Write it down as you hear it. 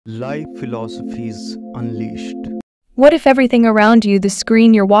Life Philosophies Unleashed. What if everything around you, the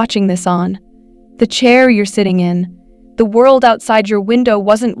screen you're watching this on, the chair you're sitting in, the world outside your window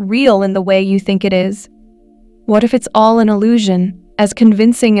wasn't real in the way you think it is? What if it's all an illusion, as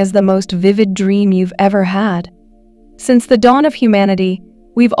convincing as the most vivid dream you've ever had? Since the dawn of humanity,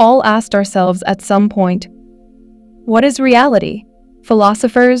 we've all asked ourselves at some point, what is reality?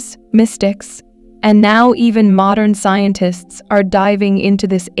 Philosophers, mystics, and now even modern scientists are diving into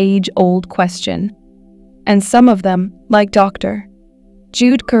this age-old question. And some of them, like Dr.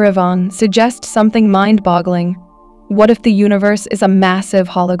 Jude Currivan, suggest something mind-boggling. What if the universe is a massive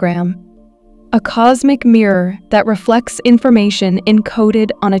hologram? A cosmic mirror that reflects information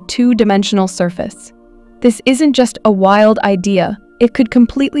encoded on a two-dimensional surface. This isn't just a wild idea. It could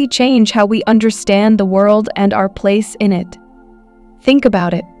completely change how we understand the world and our place in it. Think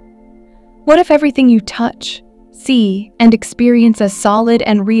about it. What if everything you touch, see, and experience as solid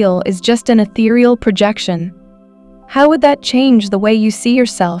and real is just an ethereal projection? How would that change the way you see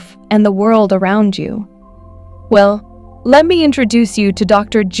yourself and the world around you? Well, let me introduce you to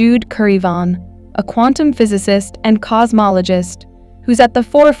Dr. Jude Currivan, a quantum physicist and cosmologist who's at the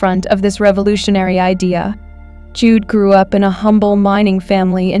forefront of this revolutionary idea. Jude grew up in a humble mining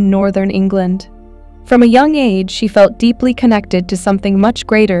family in northern England. From a young age, she felt deeply connected to something much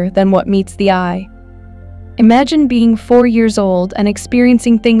greater than what meets the eye. Imagine being 4 years old and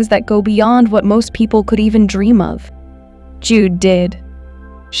experiencing things that go beyond what most people could even dream of. Jude did.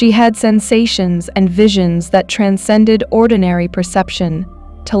 She had sensations and visions that transcended ordinary perception,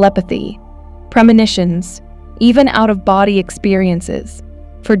 telepathy, premonitions, even out-of-body experiences.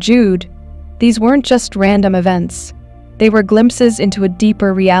 For Jude, these weren't just random events. They were glimpses into a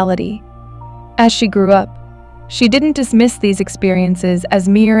deeper reality. As she grew up, she didn't dismiss these experiences as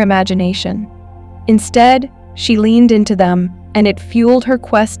mere imagination. Instead, she leaned into them, and it fueled her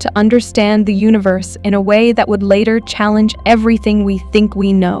quest to understand the universe in a way that would later challenge everything we think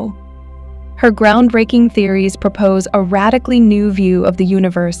we know. Her groundbreaking theories propose a radically new view of the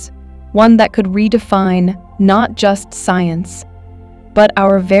universe, one that could redefine not just science, but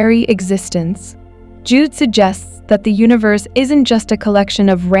our very existence. Jude suggests that the universe isn't just a collection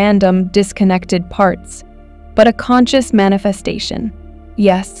of random, disconnected parts, but a conscious manifestation.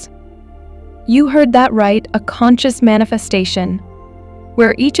 Yes, you heard that right, a conscious manifestation,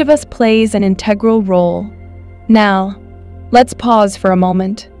 where each of us plays an integral role. Now, let's pause for a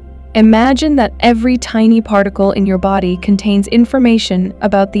moment. Imagine that every tiny particle in your body contains information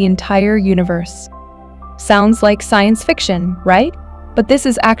about the entire universe. Sounds like science fiction, right? But this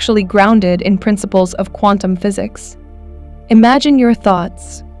is actually grounded in principles of quantum physics. Imagine your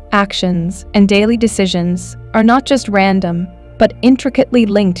thoughts, actions, and daily decisions are not just random, but intricately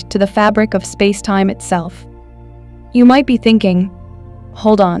linked to the fabric of space-time itself. You might be thinking,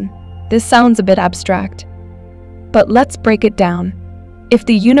 hold on, this sounds a bit abstract. But let's break it down. If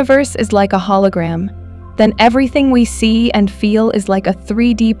the universe is like a hologram, then everything we see and feel is like a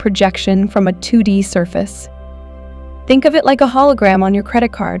 3D projection from a 2D surface. Think of it like a hologram on your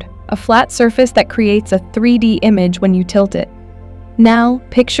credit card, a flat surface that creates a 3D image when you tilt it. Now,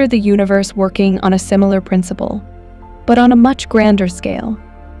 picture the universe working on a similar principle, but on a much grander scale.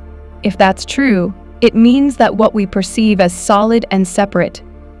 If that's true, it means that what we perceive as solid and separate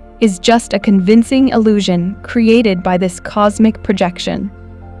is just a convincing illusion created by this cosmic projection.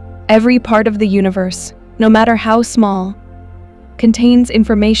 Every part of the universe, no matter how small, contains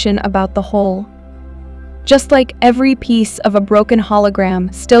information about the whole. Just like every piece of a broken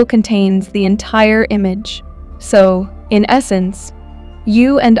hologram still contains the entire image. So, in essence,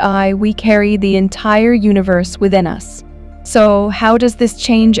 you and I, we carry the entire universe within us. So, how does this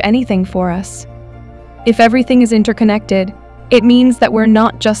change anything for us? If everything is interconnected, it means that we're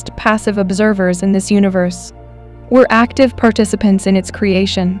not just passive observers in this universe. We're active participants in its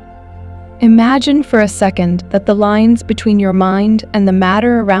creation. Imagine for a second that the lines between your mind and the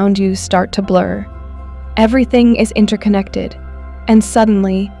matter around you start to blur. Everything is interconnected, and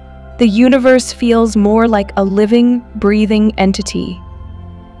suddenly, the universe feels more like a living, breathing entity,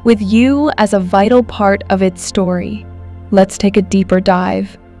 with you as a vital part of its story. Let's take a deeper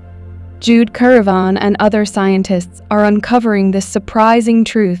dive. Jude Currivan and other scientists are uncovering this surprising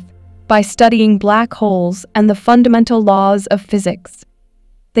truth by studying black holes and the fundamental laws of physics.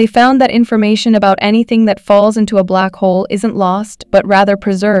 They found that information about anything that falls into a black hole isn't lost, but rather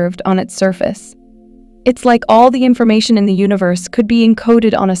preserved on its surface. It's like all the information in the universe could be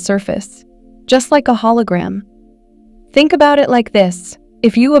encoded on a surface, just like a hologram. Think about it like this.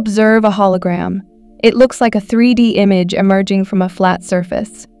 If you observe a hologram, it looks like a 3D image emerging from a flat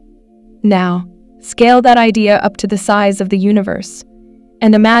surface. Now, scale that idea up to the size of the universe.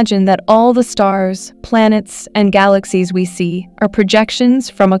 and imagine that all the stars, planets, and galaxies we see are projections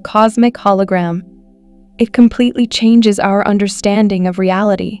from a cosmic hologram. It completely changes our understanding of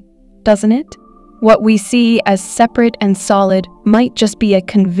reality, doesn't it? What we see as separate and solid might just be a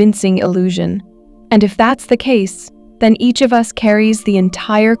convincing illusion. And if that's the case, then each of us carries the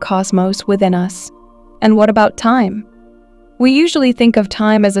entire cosmos within us. And what about time? We usually think of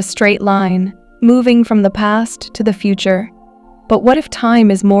time as a straight line, moving from the past to the future. But what if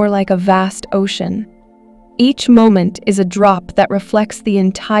time is more like a vast ocean? Each moment is a drop that reflects the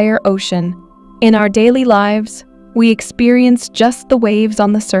entire ocean. In our daily lives, we experience just the waves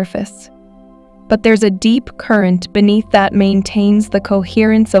on the surface. But there's a deep current beneath that maintains the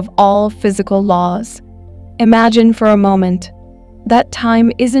coherence of all physical laws. Imagine for a moment that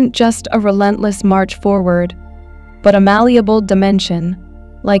time isn't just a relentless march forward, but a malleable dimension,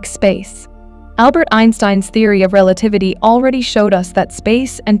 like space. Albert Einstein's theory of relativity already showed us that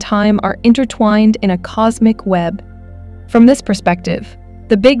space and time are intertwined in a cosmic web. From this perspective,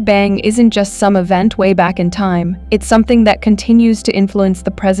 the Big Bang isn't just some event way back in time, it's something that continues to influence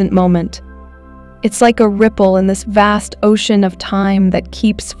the present moment. It's like a ripple in this vast ocean of time that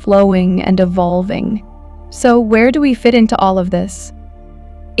keeps flowing and evolving. So where do we fit into all of this?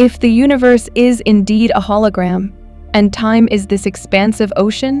 If the universe is indeed a hologram, and time is this expansive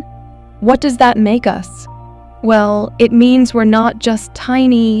ocean, what does that make us? Well, it means we're not just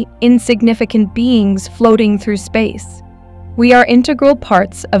tiny, insignificant beings floating through space. We are integral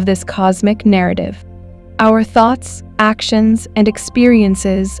parts of this cosmic narrative. Our thoughts, actions, and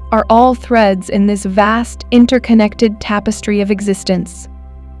experiences are all threads in this vast, interconnected tapestry of existence.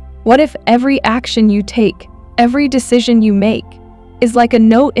 What if every action you take, every decision you make, is like a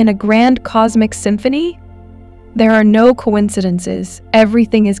note in a grand cosmic symphony? There are no coincidences,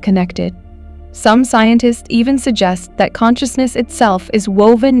 everything is connected. Some scientists even suggest that consciousness itself is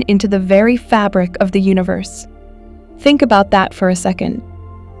woven into the very fabric of the universe. Think about that for a second.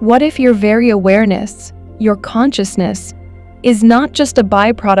 What if your very awareness, your consciousness, is not just a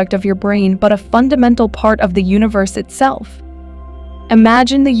byproduct of your brain, but a fundamental part of the universe itself?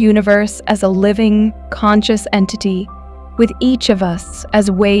 Imagine the universe as a living, conscious entity, with each of us as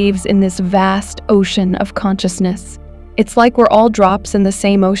waves in this vast ocean of consciousness. It's like we're all drops in the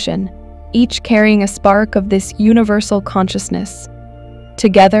same ocean, each carrying a spark of this universal consciousness.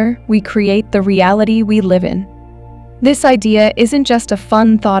 Together, we create the reality we live in. This idea isn't just a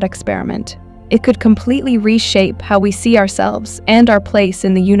fun thought experiment. It could completely reshape how we see ourselves and our place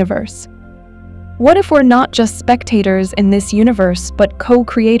in the universe. What if we're not just spectators in this universe, but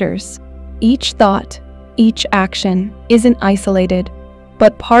co-creators? Each thought, each action isn't isolated,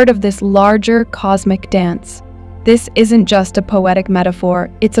 but part of this larger cosmic dance. This isn't just a poetic metaphor,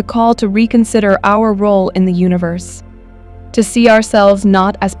 it's a call to reconsider our role in the universe. To see ourselves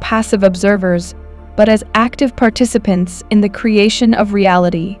not as passive observers, but as active participants in the creation of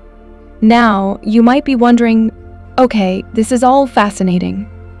reality. Now, you might be wondering, okay, this is all fascinating.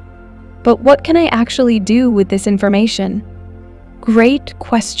 But what can I actually do with this information? Great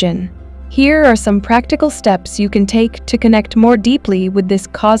question. Here are some practical steps you can take to connect more deeply with this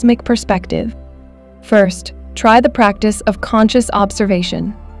cosmic perspective. First, try the practice of conscious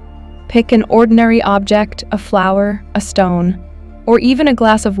observation. Pick an ordinary object, a flower, a stone, or even a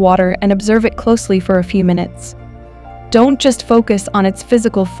glass of water and observe it closely for a few minutes. Don't just focus on its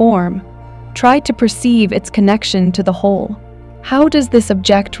physical form. Try to perceive its connection to the whole. How does this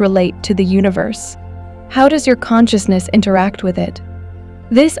object relate to the universe? How does your consciousness interact with it?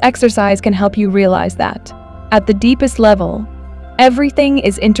 This exercise can help you realize that, at the deepest level, everything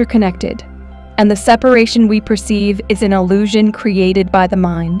is interconnected, and the separation we perceive is an illusion created by the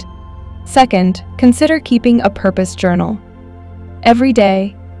mind. Second, consider keeping a purpose journal. Every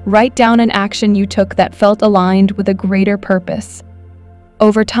day, write down an action you took that felt aligned with a greater purpose.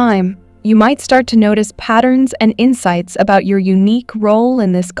 Over time, you might start to notice patterns and insights about your unique role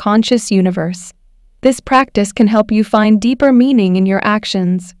in this conscious universe. This practice can help you find deeper meaning in your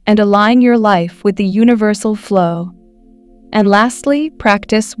actions and align your life with the universal flow. And lastly,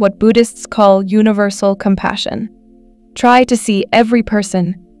 practice what Buddhists call universal compassion. Try to see every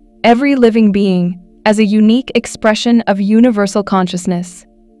person, every living being, as a unique expression of universal consciousness.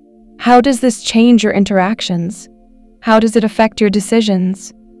 How does this change your interactions? How does it affect your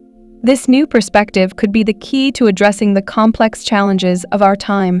decisions? This new perspective could be the key to addressing the complex challenges of our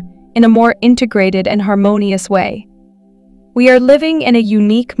time in a more integrated and harmonious way. We are living in a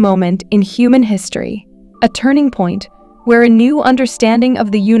unique moment in human history, a turning point where a new understanding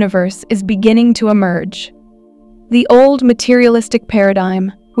of the universe is beginning to emerge. The old materialistic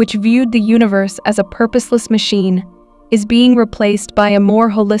paradigm, which viewed the universe as a purposeless machine, is being replaced by a more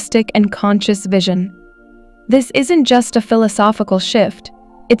holistic and conscious vision. This isn't just a philosophical shift,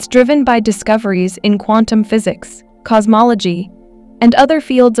 it's driven by discoveries in quantum physics, cosmology, and other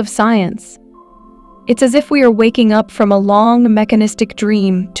fields of science. It's as if we are waking up from a long, mechanistic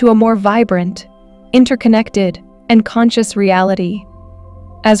dream to a more vibrant, interconnected, and conscious reality.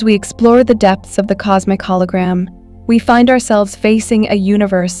 As we explore the depths of the cosmic hologram, we find ourselves facing a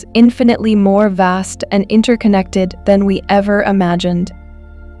universe infinitely more vast and interconnected than we ever imagined.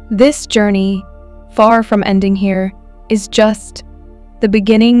 This journey, far from ending here, is just the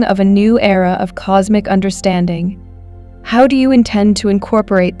beginning of a new era of cosmic understanding. How do you intend to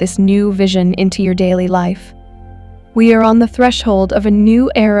incorporate this new vision into your daily life? We are on the threshold of a new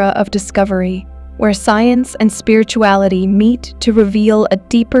era of discovery, where science and spirituality meet to reveal a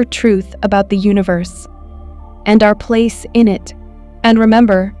deeper truth about the universe and our place in it. And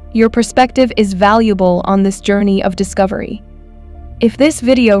remember, your perspective is valuable on this journey of discovery. If this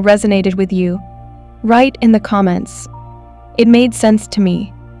video resonated with you, write in the comments, "It made sense to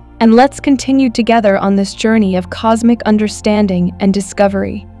me," and let's continue together on this journey of cosmic understanding and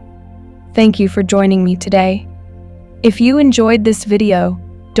discovery. Thank you for joining me today. If you enjoyed this video,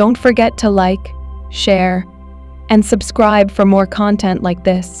 don't forget to like, share, and subscribe for more content like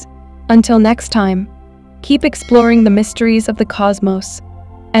this. Until next time, keep exploring the mysteries of the cosmos,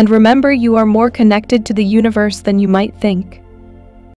 and remember, you are more connected to the universe than you might think.